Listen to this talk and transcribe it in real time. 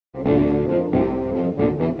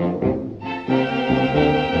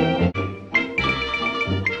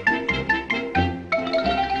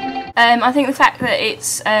I think the fact that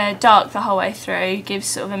it's dark the whole way through gives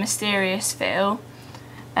sort of a mysterious feel.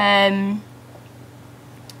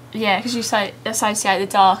 Yeah, because you associate the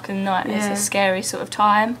dark and night as a scary sort of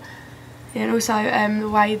time. Yeah, and also the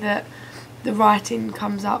way that the writing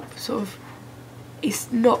comes up, sort of,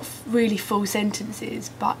 it's not really full sentences,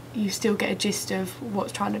 but you still get a gist of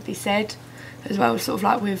what's trying to be said, as well. Sort of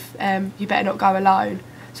like with "You Better Not Go Alone,"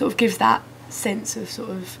 sort of gives that sense of sort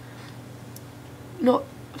of not.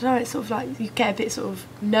 I don't know. It's sort of like you get a bit sort of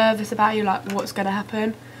nervous about you, like what's going to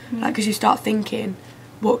happen, like because you start thinking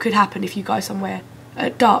what could happen if you go somewhere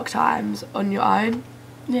at dark times on your own.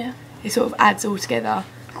 Yeah, it sort of adds all together,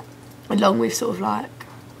 along with sort of like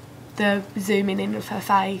the zooming in of her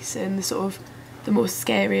face and the sort of the more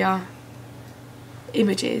scarier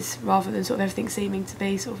images, rather than sort of everything seeming to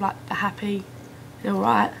be sort of like the happy and all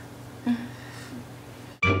right.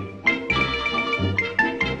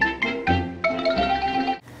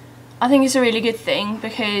 I think it's a really good thing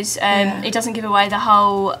because it doesn't give away the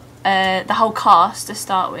whole cast to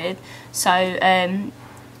start with, so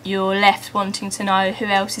you're left wanting to know who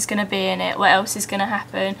else is going to be in it, what else is going to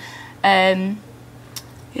happen. And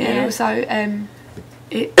also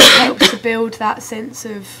it helps to build that sense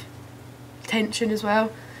of tension as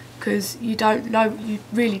well, because you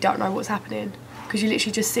really don't know what's happening, because you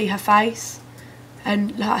literally just see her face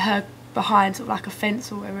and like her behind sort of like a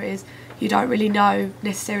fence or whatever it is. You don't really know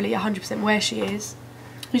necessarily 100% where she is.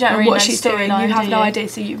 You don't really know what she's doing. You have no idea,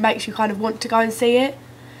 so it makes you kind of want to go and see it,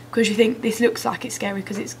 because you think this looks like it's scary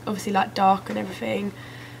because it's obviously like dark and everything,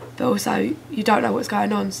 but also you don't know what's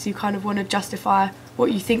going on, so you kind of want to justify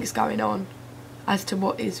what you think's going on as to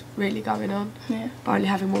what is really going on by only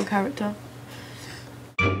having one character.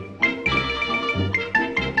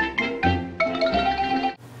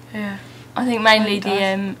 Yeah, I think mainly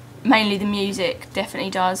the music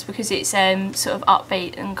definitely does, because it's sort of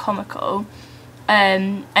upbeat and comical,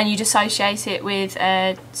 and you'd associate it with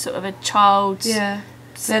sort of a child's. Yeah.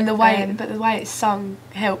 Then the way, but the way it's sung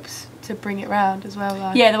helps to bring it round as well.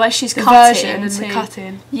 Like yeah, the way she's the cut version it and the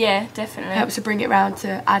cutting. Yeah, definitely helps to bring it round,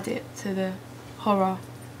 to add it to the horror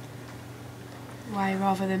way,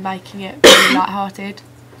 rather than making it really light-hearted.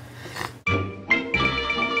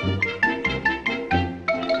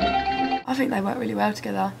 I think they work really well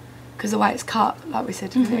together, because the way it's cut, like we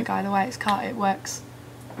said a minute ago, the way it's cut, it works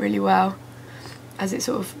really well, as it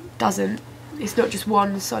sort of doesn't, it's not just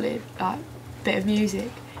one solid like bit of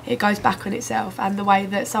music, it goes back on itself, and the way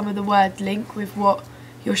that some of the words link with what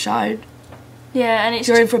you're shown. Yeah, and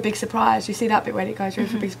you're in for a big surprise. You see that bit when it goes, you're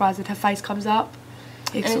in for a big surprise, and her face comes up.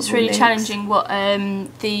 And it's really challenging what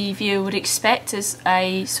the viewer would expect as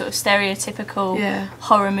a sort of stereotypical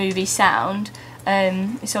horror movie sound.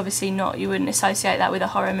 It's obviously not, you wouldn't associate that with a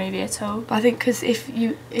horror movie at all. But I think because if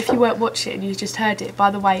you weren't watching it and you just heard it,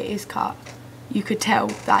 by the way it is cut, you could tell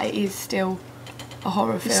that it is still a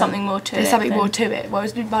horror film. There's something more to it. There's something more to it.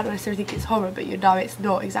 Whereas you might not necessarily think it's horror, but you know it's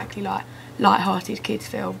not exactly like light-hearted kids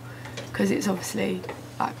film, because it's obviously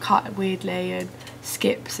like cut weirdly and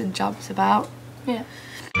skips and jumps about. Yeah.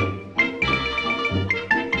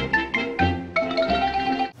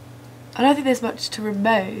 I don't think there's much to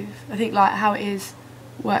remove. I think like how it is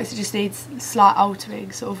works, it just needs slight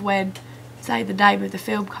altering, sort of when, say, the name of the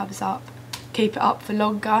film comes up, keep it up for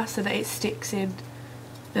longer so that it sticks in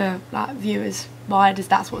the like viewer's mind as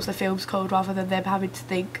that's what the film's called, rather than them having to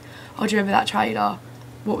think, oh, do you remember that trailer?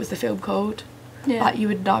 What was the film called? Yeah. Like you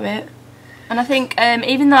would know it. And I think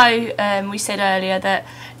even though we said earlier that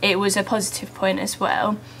it was a positive point as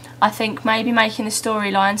well, I think maybe making the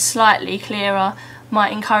storyline slightly clearer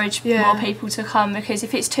might encourage more people to come, because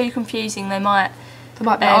if it's too confusing they might be,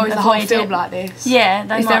 oh, is the whole film like this? Yeah,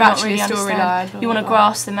 they is might there not actually really a understand. storyline? You want to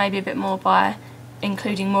grasp them maybe a bit more by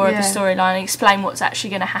including more of the storyline and explain what's actually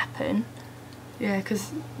going to happen. Yeah,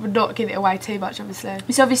 because we're not giving it away too much, obviously.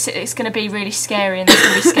 It's obviously it's going to be really scary and there's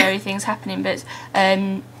going to be scary things happening, but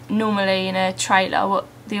normally in a trailer what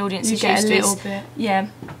the audience is used to is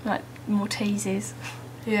like more teases.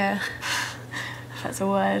 Yeah. If that's a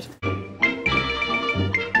word.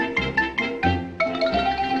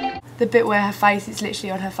 The bit where her face is literally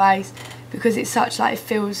on her face, because it's such like it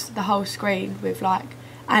fills the whole screen with like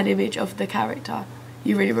an image of the character.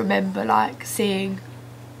 You really remember like seeing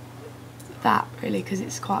that, really, because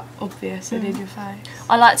it's quite obvious and in your face.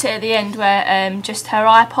 I liked it at the end where just her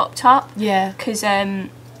eye popped up. Yeah. Because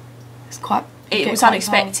it's quite. It was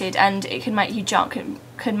unexpected and it can make you jump.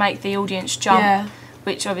 Could make the audience jump,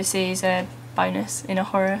 which obviously is a bonus in a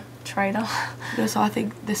horror trailer. But also, I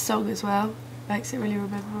think the song as well makes it really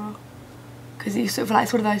memorable, because you sort of like,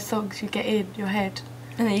 it's one of those songs you get in your head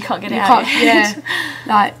and then you can't get it out. Yeah,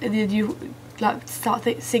 like, and then you like start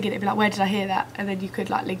singing it, be like, where did I hear that? And then you could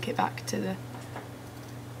like link it back to the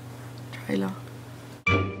trailer.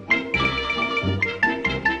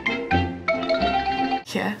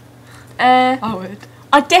 Yeah. I would.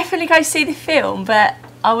 I'd definitely go see the film, but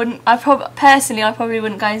I wouldn't. I probably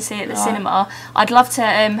wouldn't go and see it at the cinema. I'd love to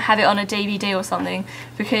have it on a DVD or something,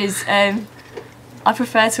 because I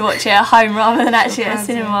prefer to watch it at home rather than actually at a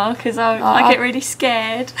cinema, because I get really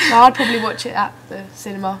scared. No, I'd probably watch it at the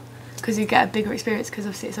cinema, because you get a bigger experience, because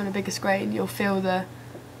obviously it's on a bigger screen. You'll feel the,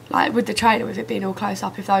 like with the trailer, with it being all close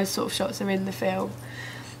up, if those sort of shots are in the film,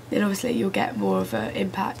 then obviously you'll get more of an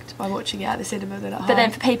impact by watching it at the cinema than at home. But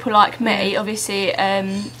then for people like me, obviously it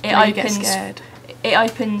opens. Get scared. It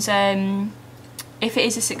opens. If it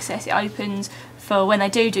is a success, it opens for when they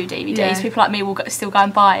do DVDs. Yeah. People like me will still go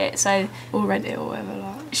and buy it. So or rent it or whatever.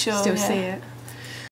 Like sure, still see it.